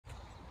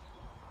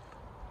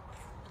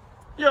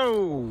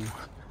Yo!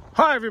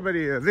 Hi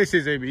everybody, this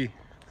is AB.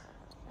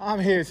 I'm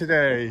here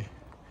today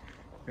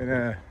in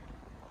a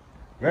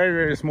very,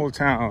 very small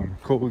town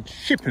called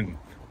Shippen,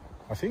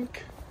 I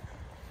think.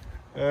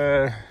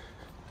 I'm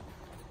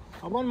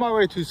on my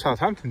way to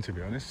Southampton, to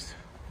be honest.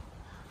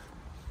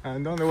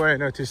 And on the way I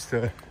noticed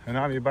an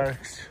army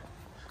barracks.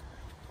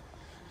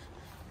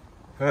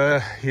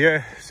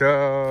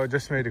 So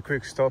just made a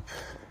quick stop.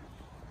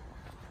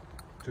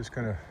 Just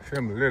gonna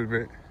film a little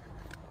bit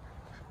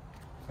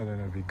and then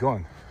I'll be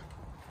gone.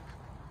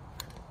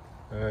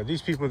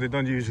 These people, they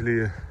don't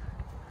usually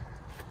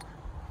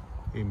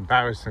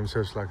embarrass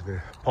themselves like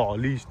the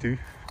police do.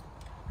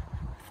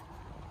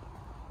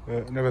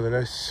 But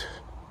nevertheless,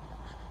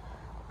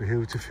 we're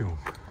here to film.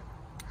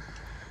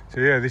 So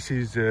yeah, this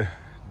is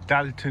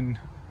Dalton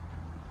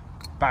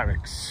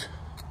Barracks.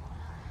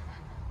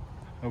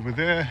 Over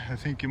there, I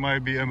think it might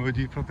be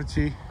MOD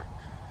property.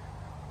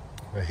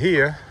 But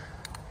here,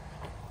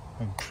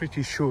 I'm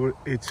pretty sure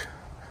it's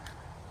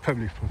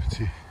public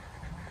property.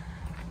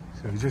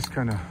 So we just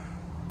kind of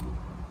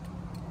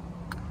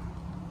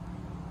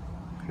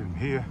film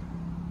here.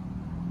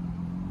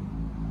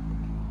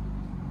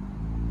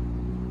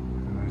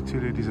 And the two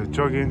ladies are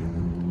jogging.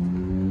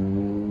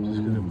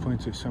 Just going to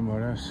point it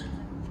somewhere else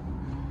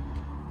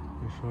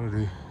before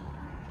they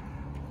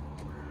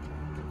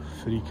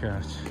freak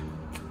out.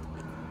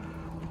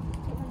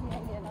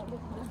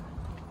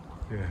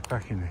 Yeah,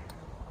 back in there.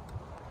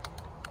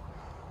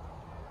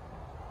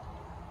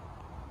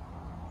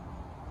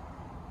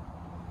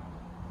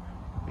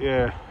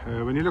 Yeah,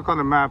 when you look on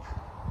the map,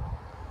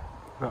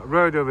 that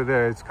road over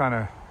there, it's kind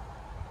of,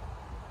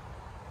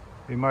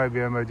 it might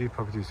be MOD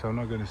property, so I'm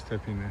not going to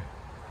step in there.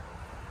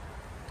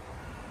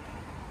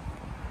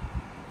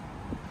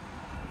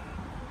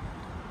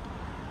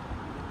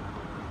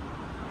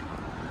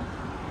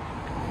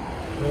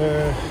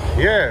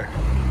 Yeah.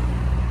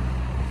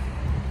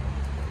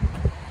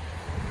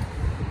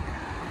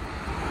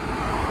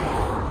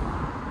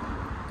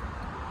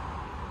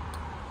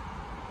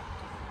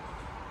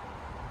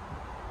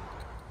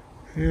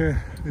 Yeah,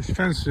 this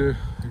fence it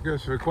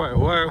goes for quite a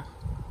while.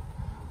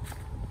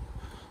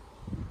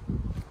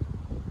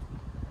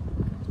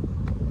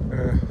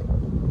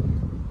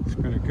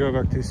 Just gonna go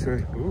back this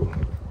way. Ooh.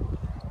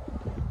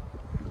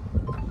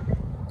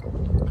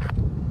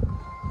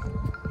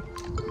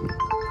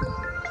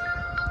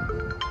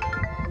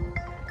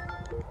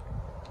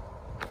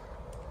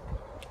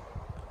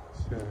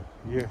 So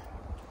yeah. Can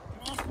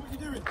I ask what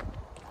you're doing?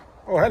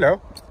 Oh,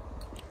 hello.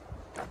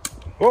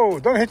 Whoa!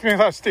 Don't hit me with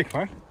that stick,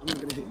 man. I'm not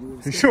going to hit you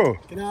with a You stick. sure?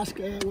 Can I ask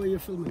where you're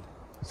filming?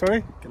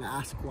 Sorry? Can I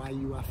ask why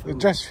you are filming?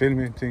 Just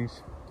filming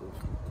things.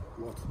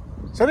 What?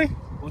 Sorry?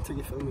 What are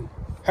you filming?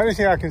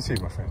 Anything I can see,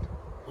 my friend.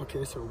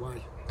 Okay, so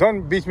why?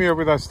 Don't beat me up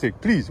with that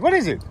stick, please. What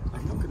is it?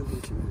 I'm not going to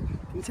beat you with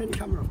it. Can you turn your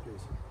camera off,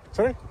 please?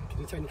 Sorry?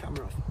 Can you turn your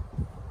camera off?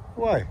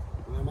 Why?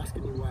 Well, I'm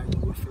asking you why you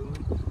were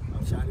filming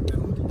outside of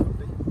MOD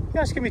property.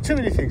 You're asking me too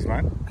many things,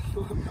 man.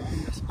 No, I'm not.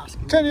 I'm just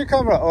asking Turn your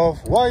camera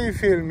off. Why are you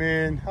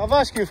filming? I've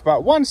asked you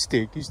about one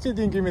stick. You still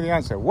didn't give me the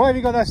answer. Why have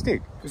you got that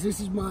stick? because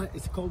this is my,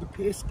 it's called a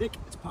pay stick.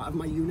 It's part of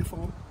my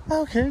uniform.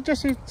 Okay,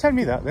 just tell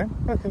me that then.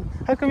 Okay.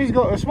 How come he's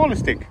got a smaller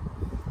stick?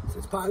 So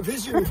it's part of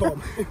his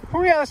uniform.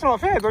 Oh yeah, that's not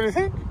fair, don't you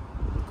think?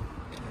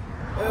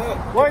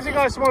 Why has he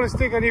got a smaller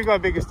stick and you've got a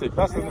bigger stick?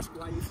 That's Can I the... ask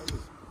why you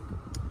filming?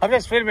 I'm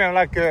just filming. I'm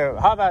like,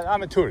 how about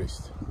I'm a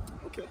tourist?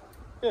 Okay.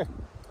 Yeah.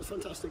 That's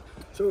fantastic.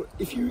 So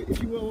if you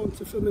want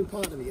to film in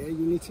part of here, you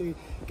need to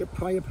get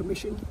prior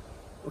permission.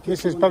 Okay, This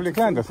if you is want public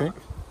to land, I film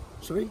think.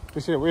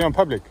 Sorry? We're on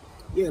public.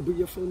 Yeah, but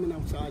you're filming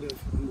outside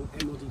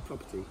of MOD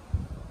property.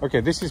 Okay,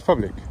 this is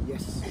public.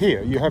 Yes.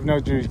 Here, you have no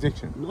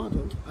jurisdiction. No, I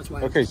don't. That's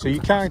why. Okay, so you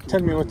can't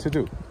tell me what to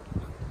do.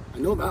 I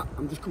know that.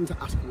 I'm just coming to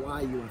ask why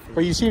you are filming.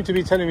 But you seem to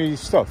be telling me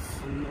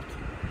stuff. I'm not.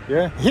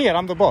 Yeah? Here,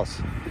 I'm the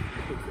boss.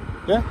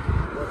 Yeah?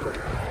 Okay.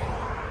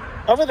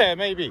 Over there,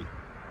 maybe.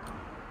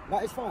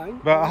 That is fine.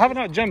 But I have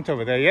not jumped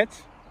over there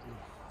yet.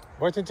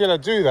 Wait until I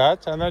do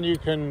that, and then you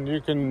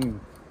can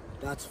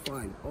That's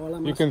fine. All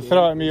I'm you asking can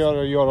throw at me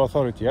your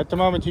authority. At the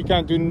moment, you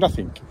can't do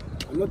nothing.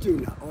 I'm not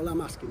doing that. All I'm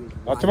asking is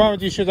why. At the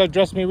moment, you should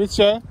address me with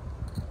sir.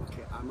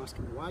 Okay, I'm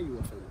asking why you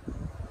are filming.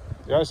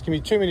 You're asking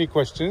me too many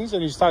questions,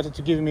 and you started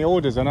to give me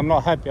orders, and I'm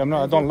not happy. I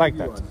don't like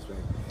that.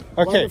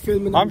 Okay,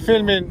 I'm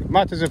filming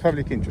matters of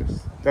public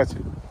interest. That's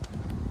it.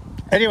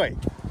 Anyway,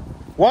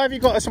 why have you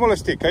got a smaller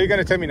stick? Are you going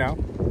to tell me now?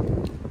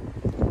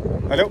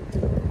 Hello?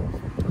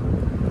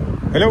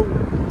 Hello?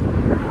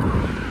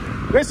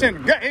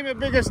 Listen, get him a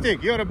bigger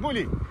stick. You're a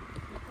bully.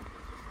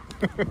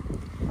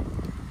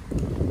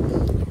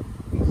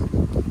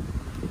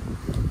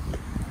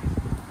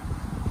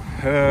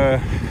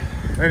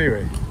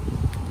 Anyway.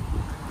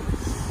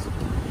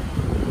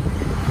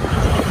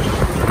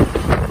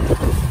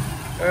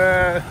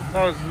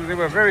 They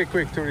were very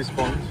quick to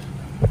respond.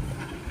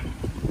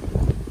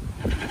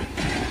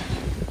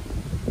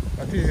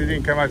 At least they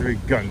didn't come out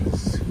with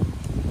guns.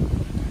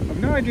 I've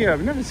no idea.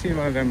 I've never seen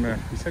one of them.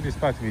 He said it's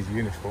part of his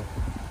uniform.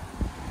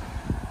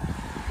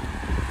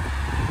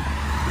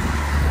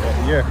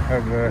 But yeah,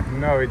 I've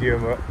no idea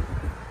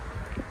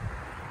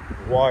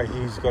why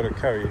he's got to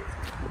carry it.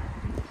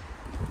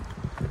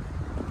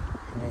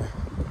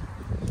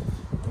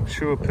 I'm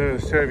sure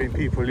serving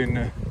people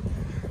in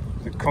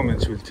the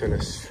comments will tell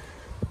us.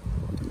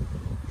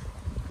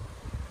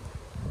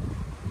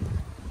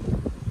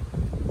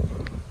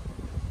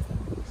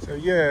 So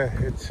yeah,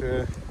 it's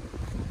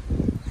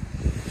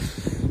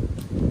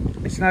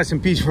nice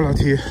and peaceful out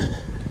here,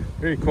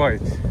 very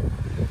quiet.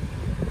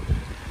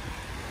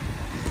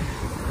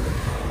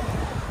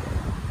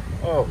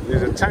 Oh,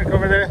 there's a tank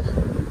over there.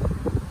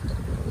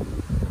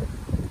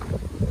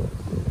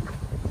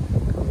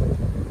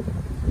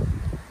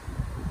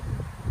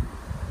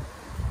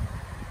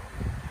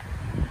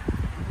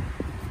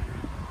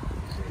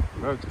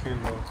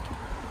 Roadkill road.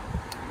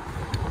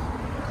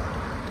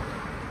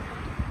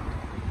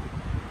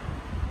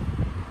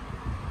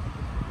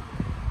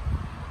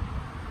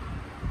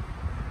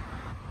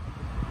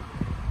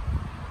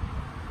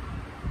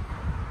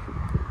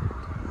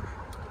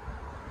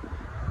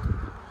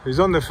 He's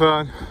on the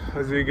phone.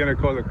 Is he gonna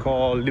call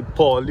the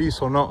police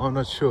or not? I'm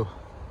not sure.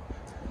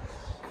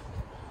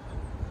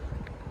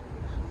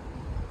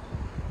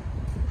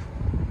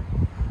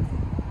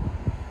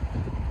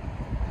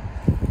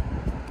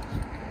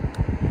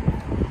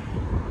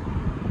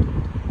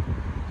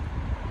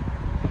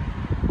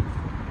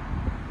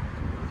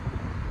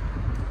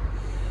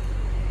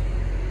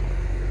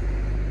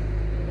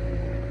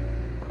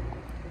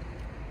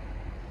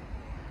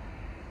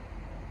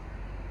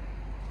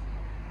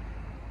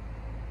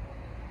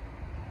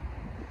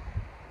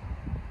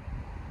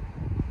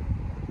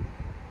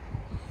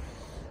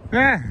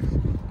 Yeah.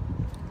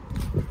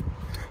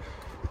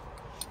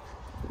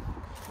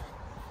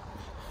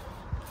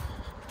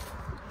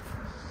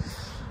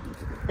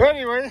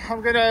 Anyway,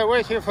 I'm gonna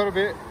wait here for a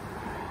bit.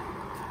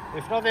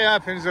 If nothing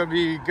happens, I'll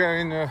be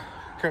going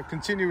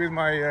continue with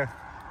my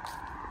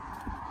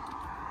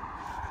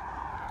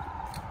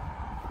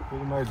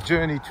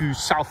journey to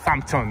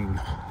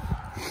Southampton.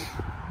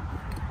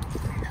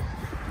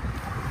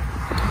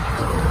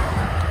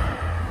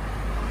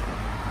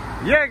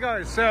 Yeah,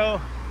 guys. So.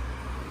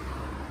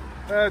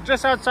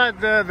 Just outside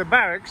the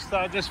barracks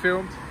that I just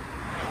filmed.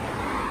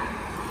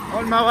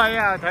 On my way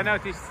out, I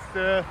noticed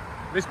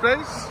this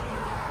place.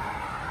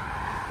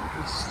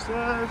 It's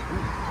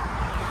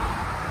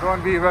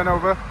don't be run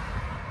over.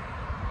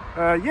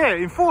 Yeah,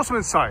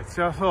 enforcement site.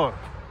 So I thought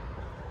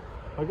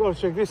I gotta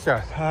check this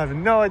out. I have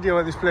no idea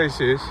what this place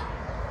is.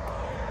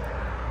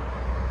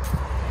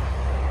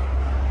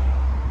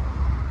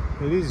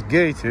 It is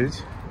gated.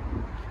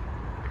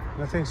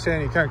 Nothing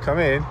saying you can't come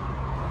in.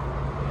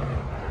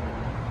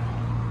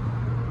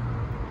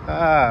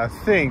 I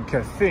think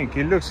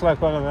it looks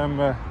like one of them.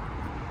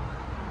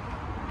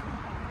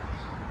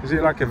 Is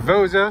it like a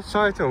VOSA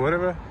site or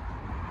whatever?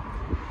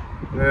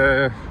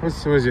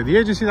 What is it? The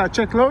agency that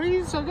check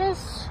lorries, I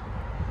guess.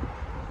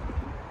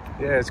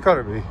 Yeah, it's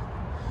gotta be.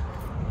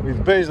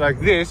 With bays like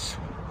this.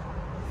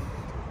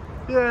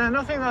 Yeah,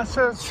 nothing that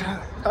says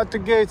at the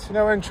gate,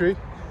 no entry.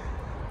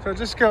 So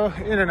just go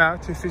in and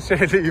out. If you say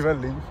leave, I'll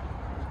leave.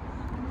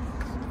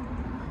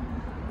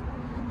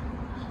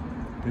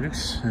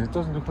 It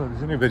doesn't look like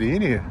there's anybody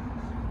in here.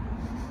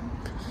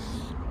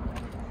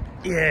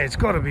 Yeah, it's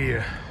got to be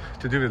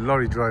to do with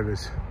lorry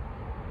drivers.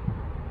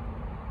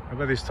 I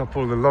bet they stop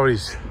all the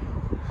lorries.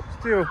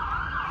 Still.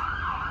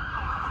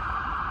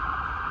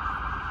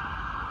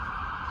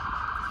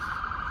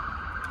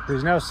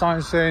 There's no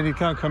sign saying you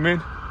can't come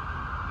in.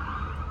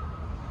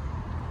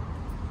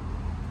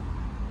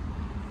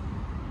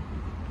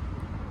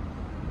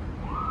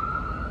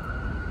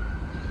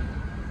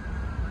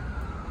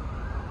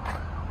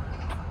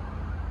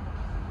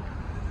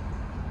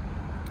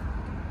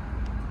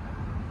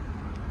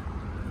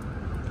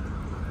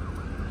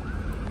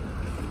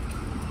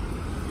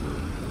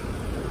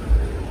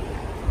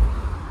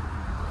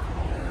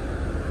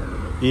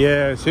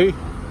 Yeah, see?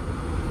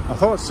 I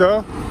thought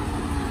so.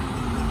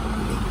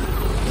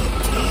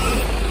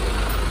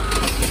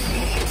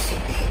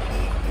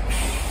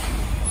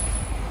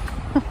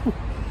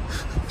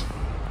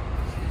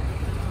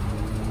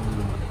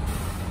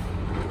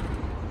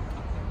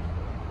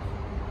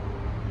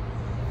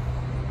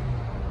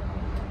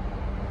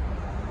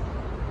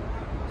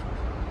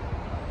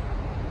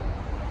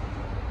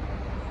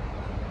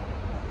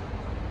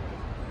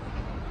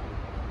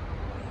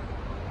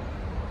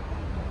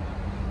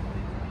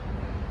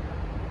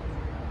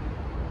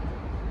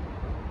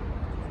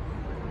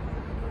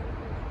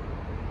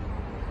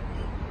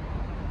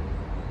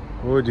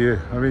 Oh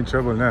dear, I'm in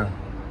trouble now.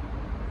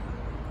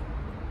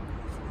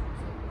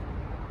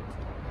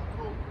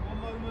 Oh,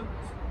 one moment.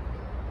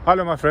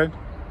 Hello, my friend.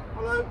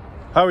 Hello.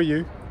 How are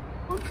you?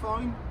 I'm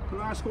fine. Can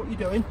I ask what you're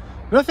doing?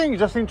 Nothing,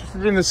 just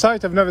interested in the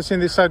site. I've never seen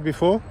this site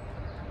before.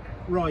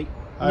 Right.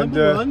 And,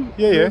 Number one,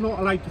 yeah, you're yeah. not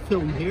allowed to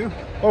film here.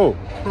 Oh,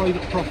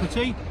 Private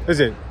property. is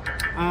it?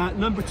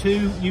 Number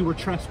two, you were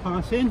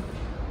trespassing.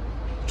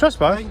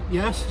 Trespass? Okay,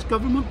 yes, it's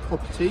government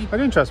property. I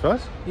didn't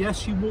trespass.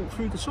 Yes, you walked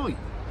through the site.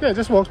 Yeah,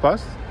 just walked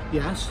past.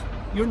 Yes.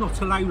 You're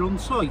not allowed on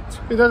site.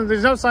 It doesn't.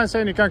 There's no sign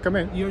saying you can't come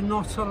in. You're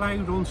not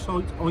allowed on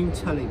site, I'm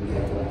telling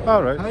you.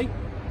 All right. Okay?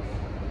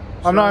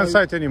 I'm not on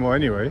site anymore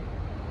anyway.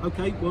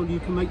 Okay, well, you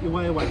can make your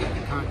way away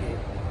then, can't you?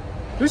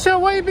 You say,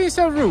 why you being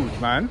so rude,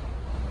 man?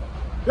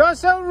 You're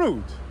so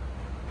rude.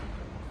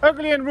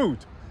 Ugly and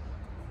rude.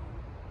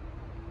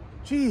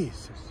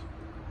 Jesus.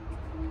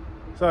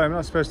 Sorry, I'm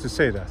not supposed to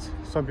say that.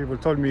 Some people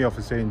told me off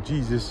for saying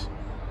Jesus.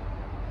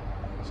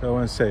 So I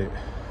won't say it.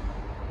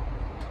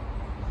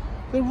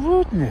 The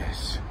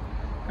rudeness.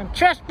 I'm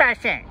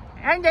trespassing.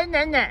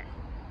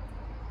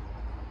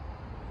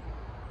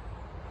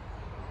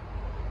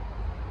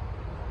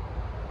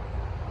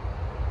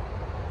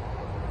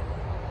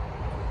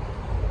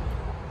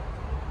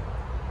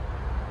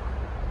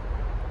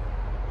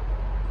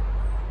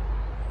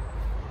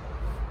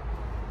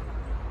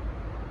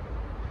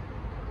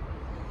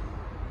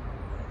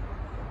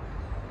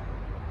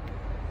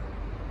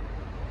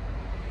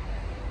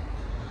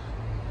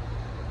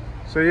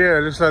 So yeah,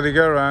 it looks like they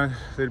go around,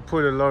 they'll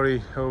pull a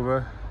lorry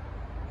over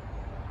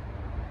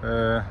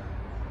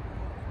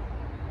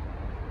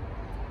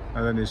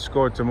and then they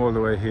escort them all the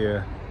way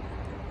here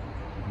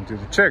and do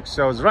the checks.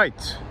 I was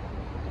right.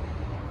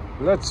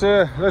 Let's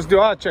do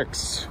our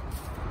checks.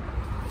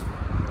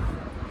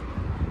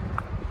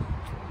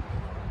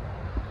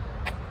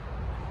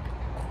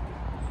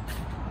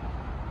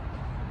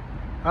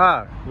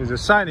 Ah, there's a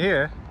sign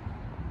here.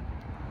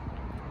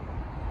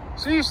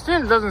 See,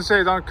 still doesn't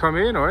say don't come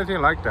in or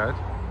anything like that.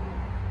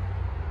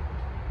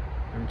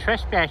 I'm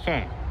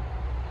trespassing.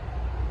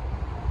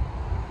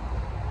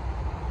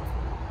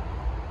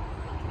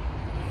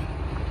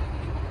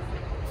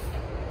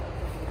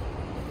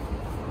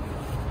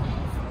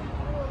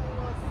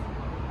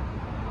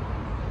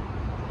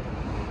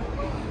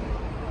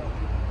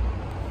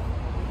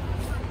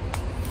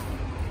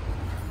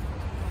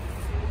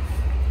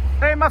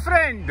 Hey, my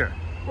friend,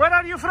 where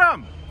are you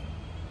from?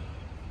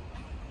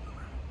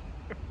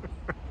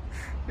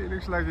 He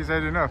looks like he's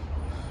had enough.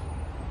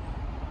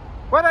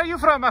 Where are you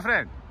from, my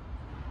friend?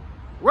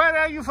 Where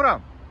are you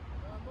from?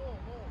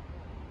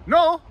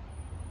 No?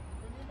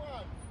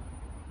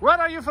 Where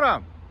are you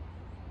from?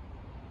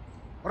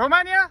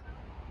 Romania?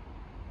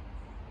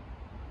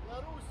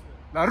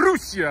 La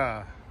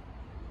Russia.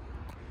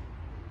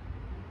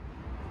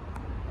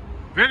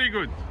 Very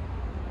good.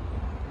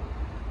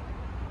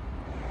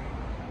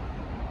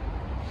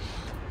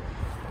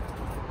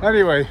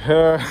 Anyway,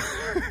 I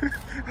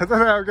don't know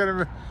how I'm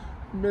gonna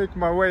make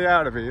my way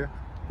out of here.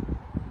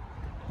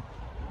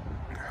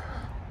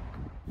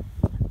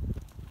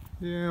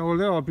 Yeah,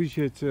 although I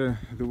appreciate the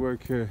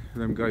work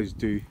them guys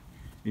do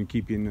in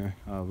keeping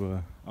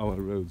our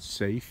roads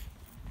safe,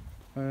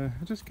 I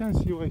just can't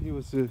see why he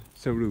was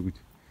so rude.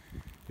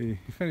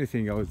 If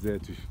anything, I was there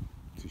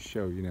to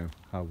show, you know,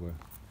 how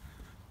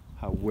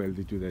well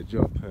they do their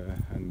job,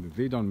 and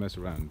they don't mess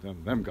around.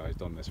 Them guys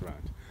don't mess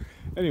around.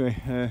 Anyway,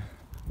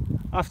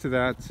 after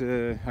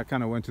that, I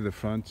kind of went to the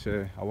front.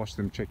 I watched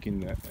them checking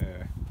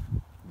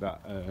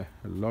that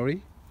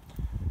lorry.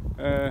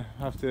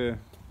 After,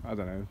 I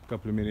don't know, a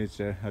couple of minutes,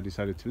 I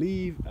decided to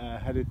leave,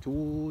 headed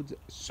towards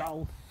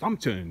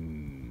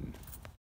Southampton.